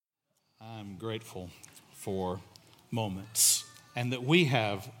I'm grateful for moments and that we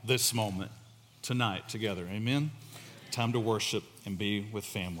have this moment tonight together. Amen? Time to worship and be with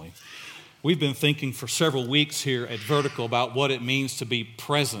family. We've been thinking for several weeks here at Vertical about what it means to be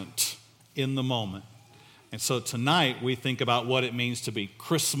present in the moment. And so tonight we think about what it means to be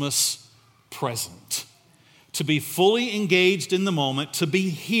Christmas present. To be fully engaged in the moment, to be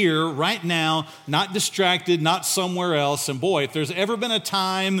here right now, not distracted, not somewhere else. And boy, if there's ever been a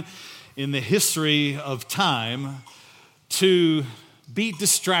time in the history of time to be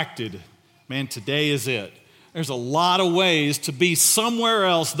distracted, man, today is it. There's a lot of ways to be somewhere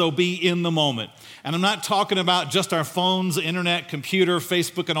else, though be in the moment. And I'm not talking about just our phones, internet, computer,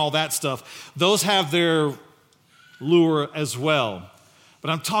 Facebook, and all that stuff. Those have their lure as well.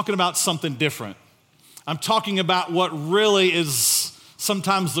 But I'm talking about something different. I'm talking about what really is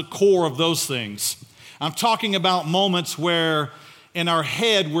sometimes the core of those things. I'm talking about moments where in our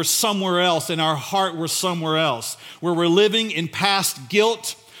head we're somewhere else, in our heart we're somewhere else, where we're living in past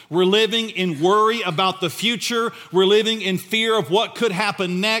guilt, we're living in worry about the future, we're living in fear of what could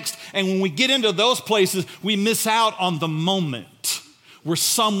happen next, and when we get into those places, we miss out on the moment. We're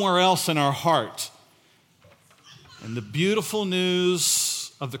somewhere else in our heart. And the beautiful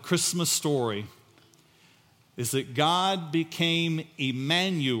news of the Christmas story is that God became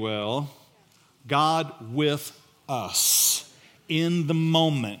Emmanuel, God with us, in the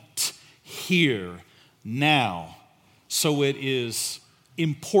moment, here, now. So it is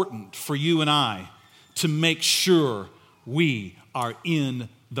important for you and I to make sure we are in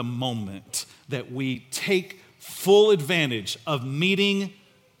the moment, that we take full advantage of meeting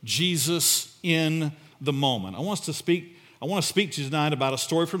Jesus in the moment. I want to speak to you tonight about a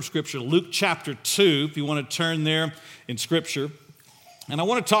story from Scripture, Luke chapter 2, if you want to turn there in Scripture. And I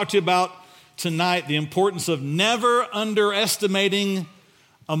want to talk to you about tonight the importance of never underestimating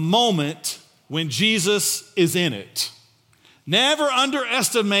a moment when Jesus is in it. Never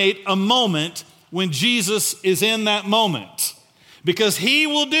underestimate a moment when Jesus is in that moment, because he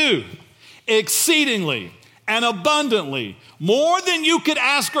will do exceedingly and abundantly more than you could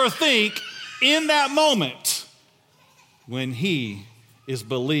ask or think in that moment when he is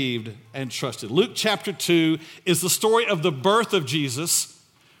believed and trusted. Luke chapter 2 is the story of the birth of Jesus.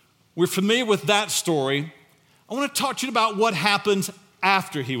 We're familiar with that story. I want to talk to you about what happens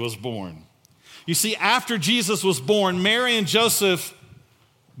after he was born. You see, after Jesus was born, Mary and Joseph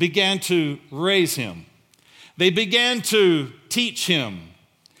began to raise him. They began to teach him.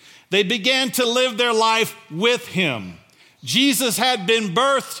 They began to live their life with him. Jesus had been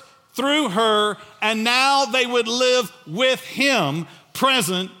birthed through her, and now they would live with him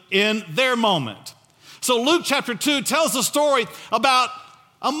present in their moment. So Luke chapter 2 tells the story about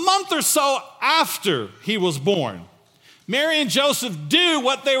a month or so after he was born. Mary and Joseph do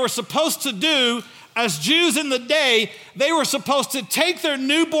what they were supposed to do. As Jews in the day, they were supposed to take their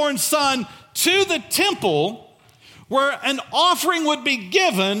newborn son to the temple where an offering would be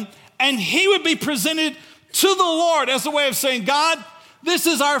given and he would be presented to the Lord as a way of saying, God, this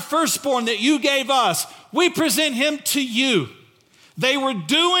is our firstborn that you gave us. We present him to you. They were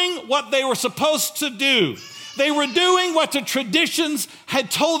doing what they were supposed to do. They were doing what the traditions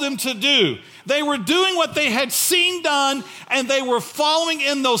had told them to do. They were doing what they had seen done, and they were following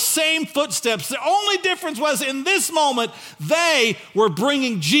in those same footsteps. The only difference was in this moment, they were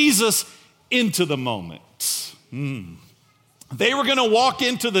bringing Jesus into the moment. They were going to walk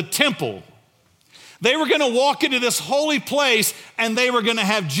into the temple. They were going to walk into this holy place, and they were going to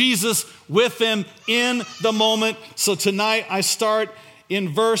have Jesus with them in the moment. So tonight I start in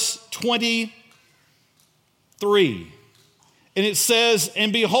verse 23. And it says,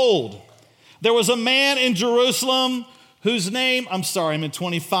 and behold, there was a man in Jerusalem whose name was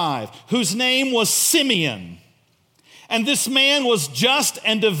Simeon. And this man was just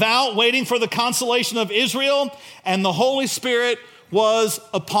and devout, waiting for the consolation of Israel, and the Holy Spirit was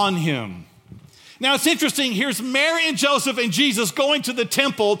upon him. Now, it's interesting. Here's Mary and Joseph and Jesus going to the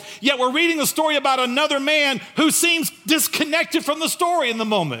temple, yet we're reading a story about another man who seems disconnected from the story in the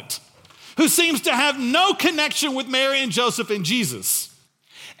moment, who seems to have no connection with Mary and Joseph and Jesus.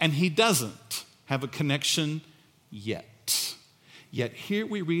 And he doesn't have a connection yet. Yet here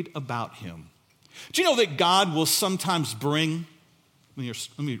we read about him. Do you know that God will sometimes bring, let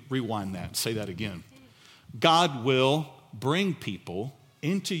me rewind that, say that again. God will bring people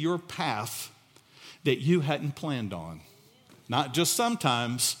into your path that you hadn't planned on. Not just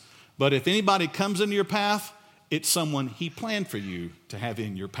sometimes, but if anybody comes into your path, it's someone he planned for you to have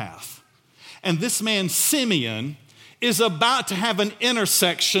in your path. And this man, Simeon, is about to have an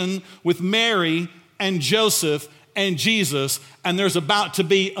intersection with Mary and Joseph and Jesus, and there's about to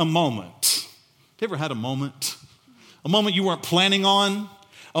be a moment. You ever had a moment you weren't planning on?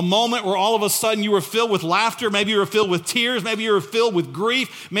 A moment where all of a sudden you were filled with laughter. Maybe you were filled with tears. Maybe you were filled with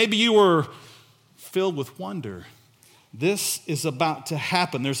grief. Maybe you were filled with wonder. This is about to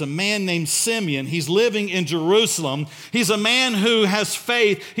happen. There's a man named Simeon. He's living in Jerusalem. He's a man who has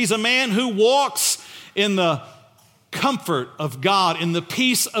faith. He's a man who walks in the comfort of God, in the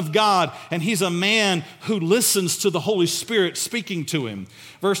peace of God. And he's a man who listens to the Holy Spirit speaking to him.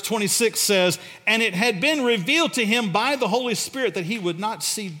 Verse 26 says, and it had been revealed to him by the Holy Spirit that he would not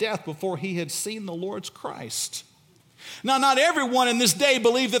see death before he had seen the Lord's Christ. Now, not everyone in this day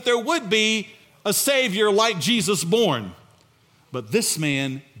believed that there would be a Savior like Jesus born, but this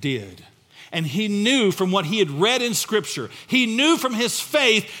man did. And he knew from what he had read in Scripture, he knew from his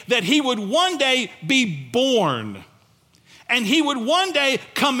faith that he would one day be born. And he would one day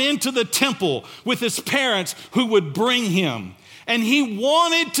come into the temple with his parents who would bring him. And he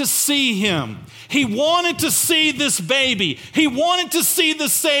wanted to see him. He wanted to see this baby. He wanted to see the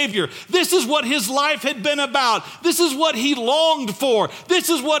Savior. This is what his life had been about. This is what he longed for. This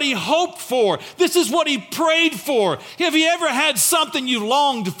is what he hoped for. This is what he prayed for. Have you ever had something you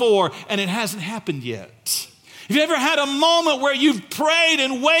longed for and it hasn't happened yet? Have you ever had a moment where you've prayed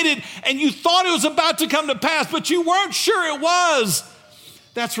and waited and you thought it was about to come to pass, but you weren't sure it was?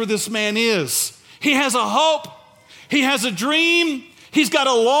 That's where this man is. He has a hope. He has a dream. He's got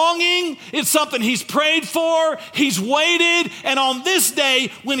a longing. It's something he's prayed for. He's waited. And on this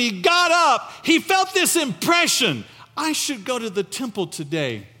day, when he got up, he felt this impression. I should go to the temple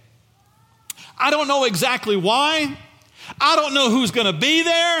today. I don't know exactly why. I don't know who's going to be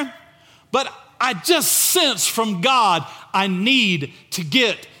there. But I just sense from God, I need to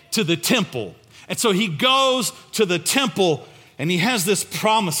get to the temple. And so he goes to the temple and he has this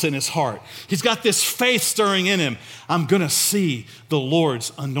promise in his heart. He's got this faith stirring in him. I'm going to see the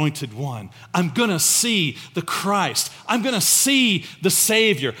Lord's anointed one. I'm going to see the Christ. I'm going to see the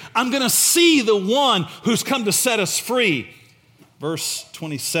Savior. I'm going to see the one who's come to set us free. Verse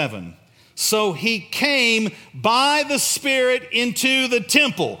 27. So he came by the Spirit into the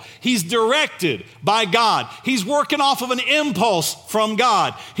temple. He's directed by God. He's working off of an impulse from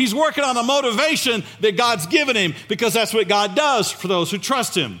God. He's working on a motivation that God's given him because that's what God does for those who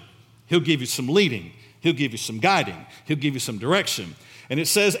trust him. He'll give you some leading. He'll give you some guiding. He'll give you some direction. And it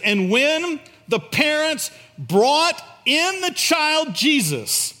says, and when the parents brought in the child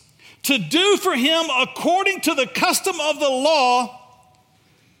Jesus to do for him according to the custom of the law,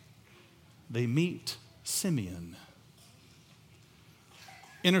 they meet Simeon.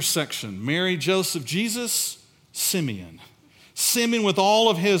 Intersection, Mary, Joseph, Jesus, Simeon. Simeon with all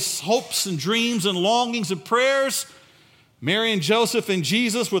of his hopes and dreams and longings and prayers. Mary and Joseph and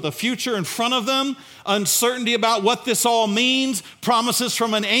Jesus with a future in front of them. Uncertainty about what this all means. Promises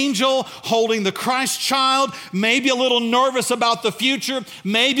from an angel holding the Christ child. Maybe a little nervous about the future.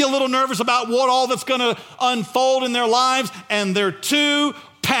 Maybe a little nervous about what all that's going to unfold in their lives. And their two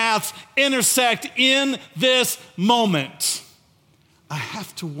paths intersect in this moment. I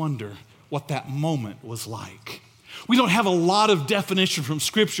have to wonder what that moment was like. We don't have a lot of definition from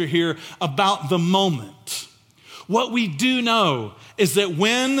Scripture here about the moment. What we do know is that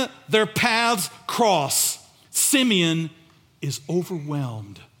when their paths cross, Simeon is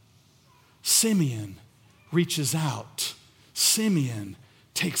overwhelmed. Simeon reaches out. Simeon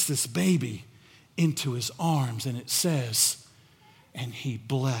takes this baby into his arms, and it says, and he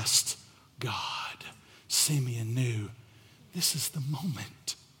blessed God. Simeon knew this is the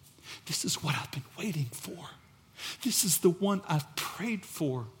moment. This is what I've been waiting for. This is the one I've prayed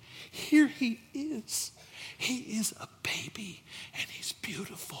for. Here he is. He is a baby and he's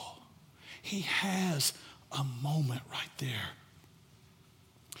beautiful. He has a moment right there.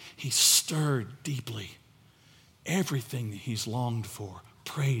 He's stirred deeply. Everything that he's longed for,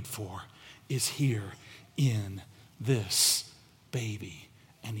 prayed for, is here in this baby,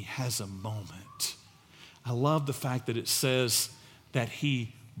 and he has a moment. I love the fact that it says that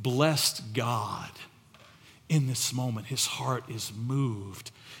he blessed God in this moment. His heart is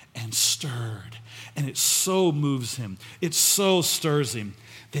moved and stirred, and it so moves him, it so stirs him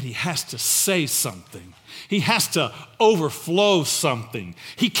that he has to say something. He has to overflow something.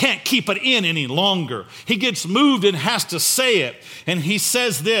 He can't keep it in any longer. He gets moved and has to say it. And he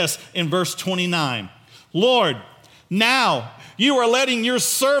says this in verse 29, Lord, now you are letting your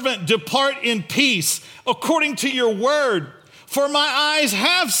servant depart in peace according to your word. For my eyes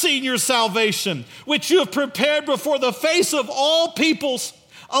have seen your salvation, which you have prepared before the face of all peoples,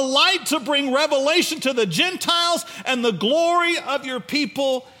 a light to bring revelation to the Gentiles and the glory of your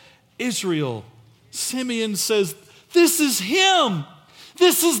people, Israel. Simeon says, this is him.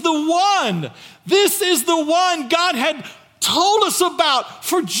 This is the one. This is the one God had told us about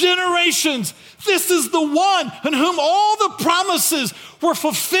for generations. This is the one in whom all the promises were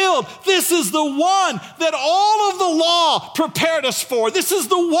fulfilled. This is the one that all of the law prepared us for. This is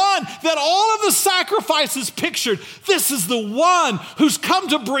the one that all of the sacrifices pictured. This is the one who's come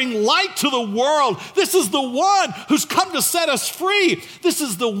to bring light to the world. This is the one who's come to set us free. This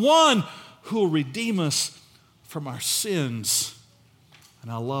is the one who will redeem us from our sins.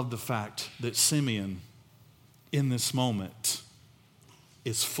 And I love the fact that Simeon, in this moment,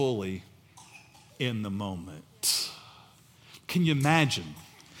 is fully in the moment. Can you imagine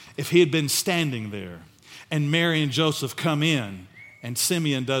if he had been standing there and Mary and Joseph come in and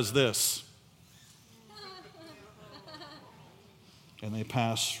Simeon does this? And they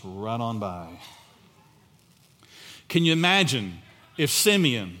pass right on by. Can you imagine if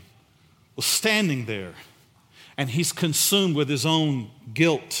Simeon was standing there and he's consumed with his own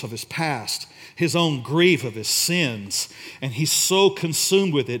guilt of his past, his own grief of his sins, and he's so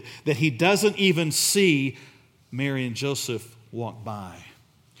consumed with it that he doesn't even see Mary and Joseph walk by?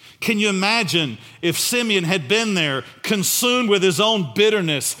 Can you imagine if Simeon had been there consumed with his own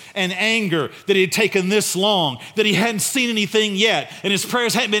bitterness and anger that he had taken this long, that he hadn't seen anything yet, and his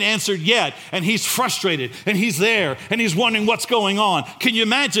prayers hadn't been answered yet, and he's frustrated, and he's there, and he's wondering what's going on? Can you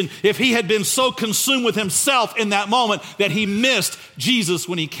imagine if he had been so consumed with himself in that moment that he missed Jesus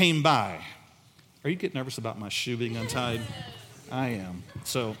when he came by? Are you getting nervous about my shoe being untied? I am.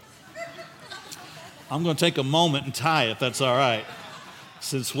 So I'm going to take a moment and tie it, if that's all right,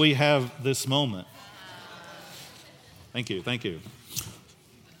 since we have this moment. Thank you.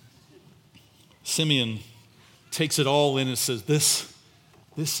 Simeon takes it all in and says, this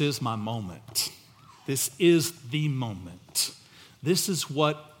is my moment. This is the moment. This is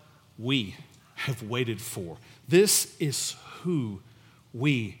what we have waited for. This is who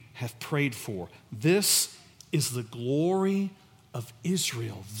we have prayed for. This is the glory of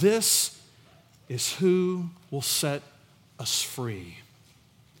Israel. This is who will set us free.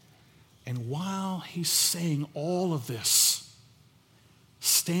 And while he's saying all of this,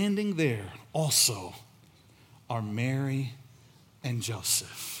 standing there also are Mary and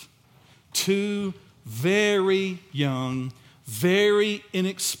Joseph, two very young, very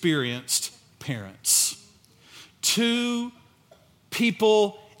inexperienced parents, two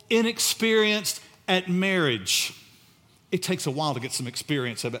people inexperienced at marriage. It takes a while to get some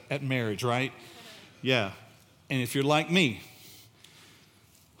experience at marriage, right? Yeah. And if you're like me,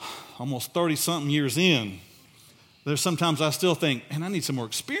 almost 30-something years in, there's sometimes I still think, man, I need some more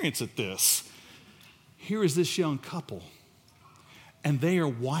experience at this. Here is this young couple, and they are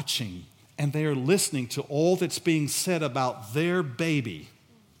watching, and they are listening to all that's being said about their baby,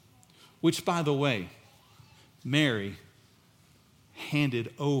 which, by the way, Mary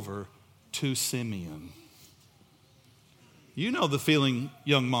handed over to Simeon. You know the feeling,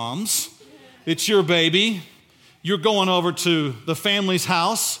 young moms. It's your baby. You're going over to the family's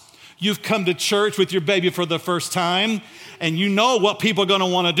house. You've come to church with your baby for the first time, and you know what people are going to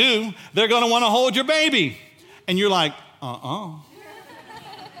want to do. They're going to want to hold your baby. And you're like,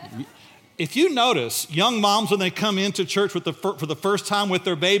 If you notice, young moms, when they come into church for the first time with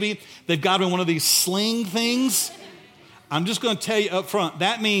their baby, they've got one of these sling things. I'm just going to tell you up front,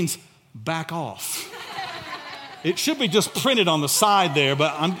 that means back off. It should be just printed on the side there,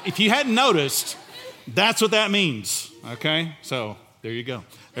 but if you hadn't noticed, that's what that means, okay? So there you go.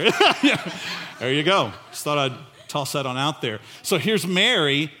 There you go. Just thought I'd toss that on out there. So here's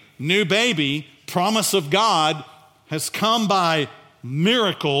Mary, new baby, promise of God, has come by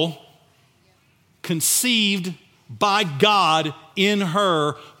miracle, conceived by God in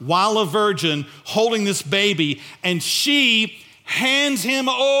her while a virgin, holding this baby, and she hands him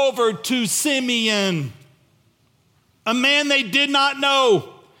over to Simeon, a man they did not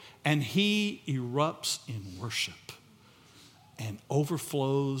know. And he erupts in worship and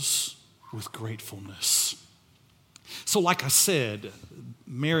overflows with gratefulness. So like I said,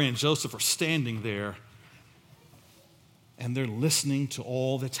 Mary and Joseph are standing there and they're listening to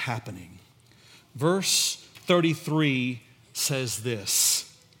all that's happening. Verse 33 says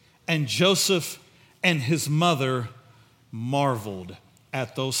this, and Joseph and his mother marveled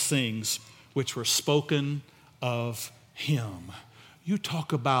at those things which were spoken of him. You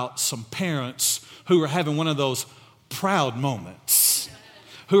talk about some parents who are having one of those proud moments,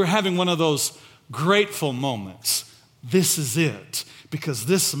 who are having one of those grateful moments. This is it, because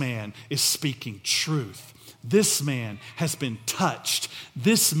this man is speaking truth. This man has been touched.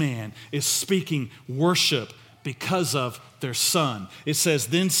 This man is speaking worship because of their son. It says,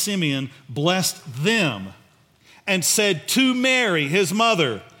 then Simeon blessed them and said to Mary, his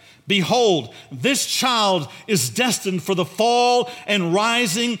mother, behold, this child is destined for the fall and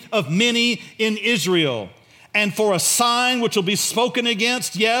rising of many in Israel, and for a sign which will be spoken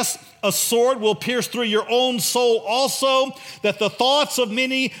against. Yes, a sword will pierce through your own soul also, that the thoughts of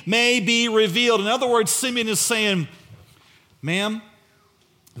many may be revealed. In other words, Simeon is saying, ma'am,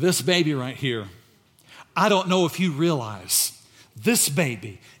 this baby right here, I don't know if you realize, this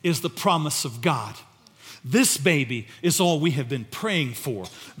baby is the promise of God. This baby is all we have been praying for.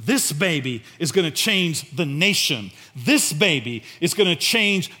 This baby is going to change the nation. This baby is going to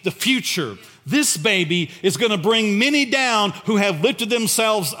change the future. This baby is going to bring many down who have lifted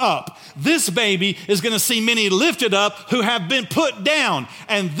themselves up. This baby is going to see many lifted up who have been put down.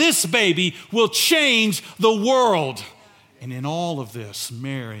 And this baby will change the world. And in all of this,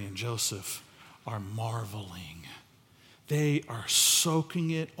 Mary and Joseph are marveling. They are soaking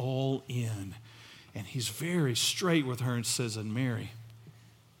it all in. And he's very straight with her and says, and Mary,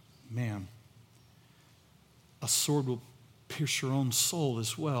 ma'am, a sword will pierce your own soul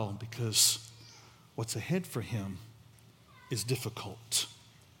as well, because what's ahead for him is difficult.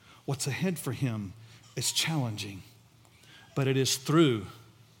 What's ahead for him is challenging. But it is through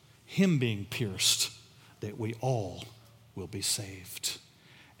him being pierced that we all will be saved.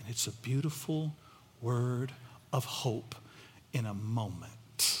 And it's a beautiful word of hope in a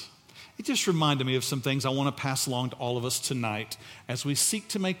moment. It just reminded me of some things I want to pass along to all of us tonight as we seek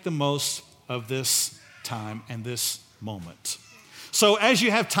to make the most of this time and this moment. So as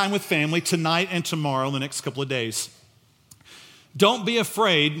you have time with family tonight and tomorrow, the next couple of days, don't be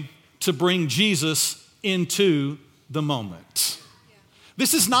afraid to bring Jesus into the moment.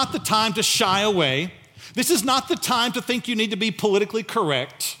 This is not the time to shy away. This is not the time to think you need to be politically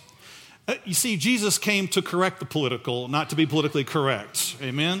correct. You see, Jesus came to correct the political, not to be politically correct.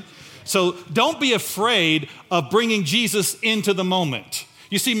 Amen? So don't be afraid of bringing Jesus into the moment.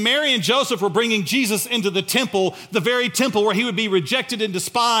 You see, Mary and Joseph were bringing Jesus into the temple, the very temple where he would be rejected and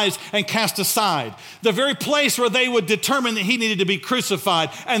despised and cast aside, the very place where they would determine that he needed to be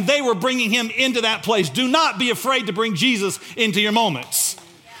crucified, and they were bringing him into that place. Do not be afraid to bring Jesus into your moments.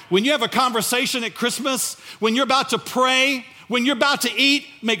 When you have a conversation at Christmas, when you're about to pray, when you're about to eat,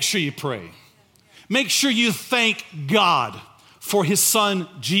 make sure you pray. Make sure you thank God for his son,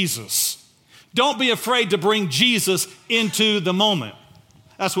 Jesus. Don't be afraid to bring Jesus into the moment.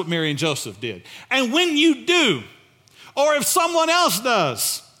 That's what Mary and Joseph did. And when you do, or if someone else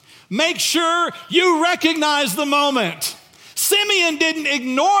does, make sure you recognize the moment. Simeon didn't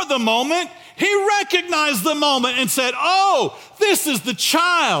ignore the moment. He recognized the moment and said, oh, this is the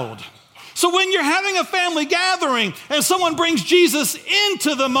child. So when you're having a family gathering and someone brings Jesus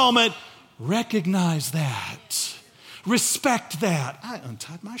into the moment, recognize that. Respect that. I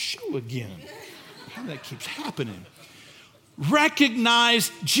untied my shoe again. How that keeps happening.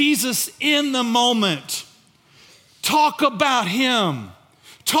 Recognize Jesus in the moment. Talk about him.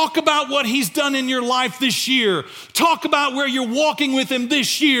 Talk about what he's done in your life this year. Talk about where you're walking with him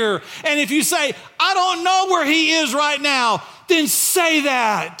this year. And if you say, I don't know where he is right now, then say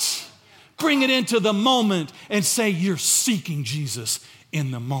that. Bring it into the moment and say you're seeking Jesus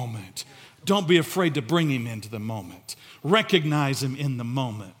in the moment. Don't be afraid to bring him into the moment. Recognize him in the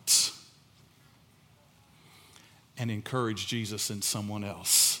moment. And encourage Jesus in someone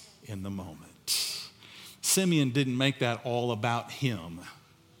else in the moment. Simeon didn't make that all about him.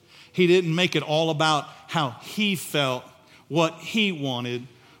 He didn't make it all about how he felt, what he wanted,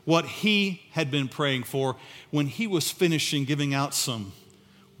 what he had been praying for. When he was finishing giving out some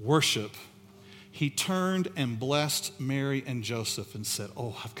worship, he turned and blessed Mary and Joseph and said,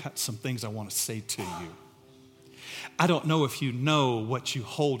 oh, I've got some things I want to say to you. I don't know if you know what you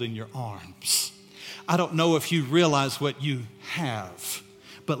hold in your arms. I don't know if you realize what you have,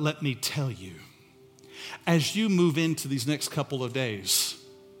 but let me tell you, as you move into these next couple of days,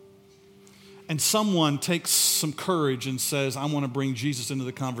 and someone takes some courage and says, I want to bring Jesus into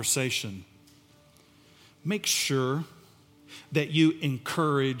the conversation, make sure that you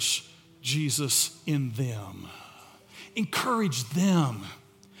encourage Jesus in them. Encourage them.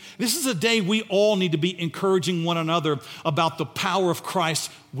 This is a day we all need to be encouraging one another about the power of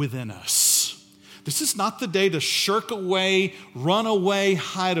Christ within us. This is not the day to shirk away, run away,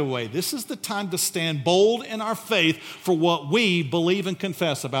 hide away. This is the time to stand bold in our faith for what we believe and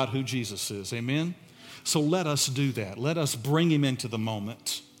confess about who Jesus is. Amen? So let us do that. Let us bring him into the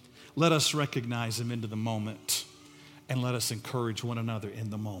moment. Let us recognize him into the moment. And let us encourage one another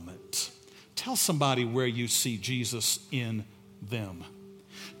in the moment. Tell somebody where you see Jesus in them.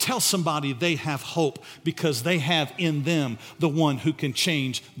 Tell somebody they have hope because they have in them the one who can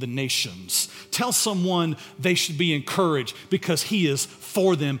change the nations. Tell someone they should be encouraged because he is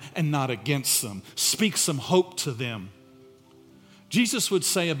for them and not against them. Speak some hope to them. Jesus would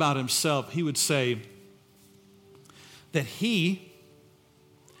say about himself, he would say that he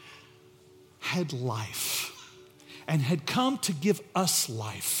had life and had come to give us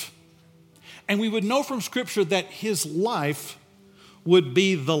life. And we would know from Scripture that his life would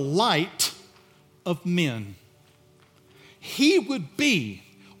be the light of men. He would be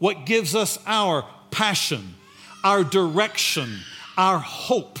what gives us our passion, our direction, our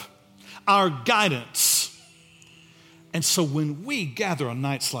hope, our guidance. And so when we gather on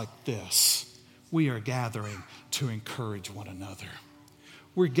nights like this, we are gathering to encourage one another.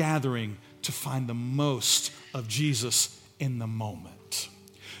 We're gathering to find the most of Jesus in the moment.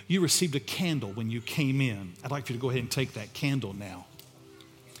 You received a candle when you came in. I'd like for you to go ahead and take that candle now.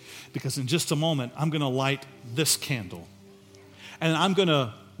 Because in just a moment, I'm going to light this candle. And I'm going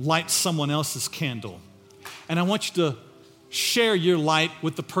to light someone else's candle. And I want you to share your light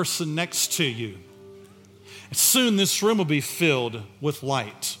with the person next to you. And soon this room will be filled with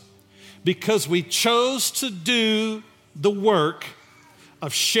light. Because we chose to do the work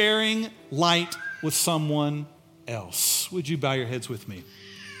of sharing light with someone else. Would you bow your heads with me?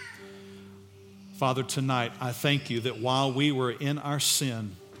 Father, tonight I thank you that while we were in our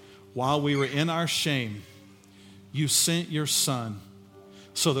sin, while we were in our shame, you sent your Son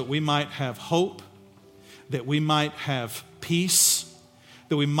so that we might have hope, that we might have peace,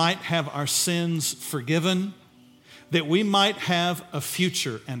 that we might have our sins forgiven, that we might have a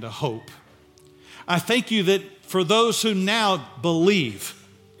future and a hope. I thank you that for those who now believe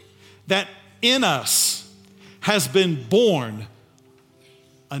that in us has been born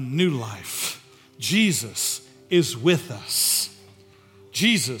a new life. Jesus is with us.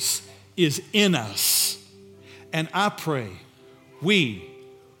 Jesus is in us. And I pray we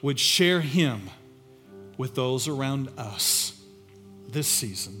would share him with those around us this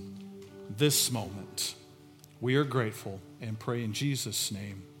season, this moment. We are grateful and pray in Jesus'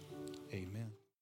 name.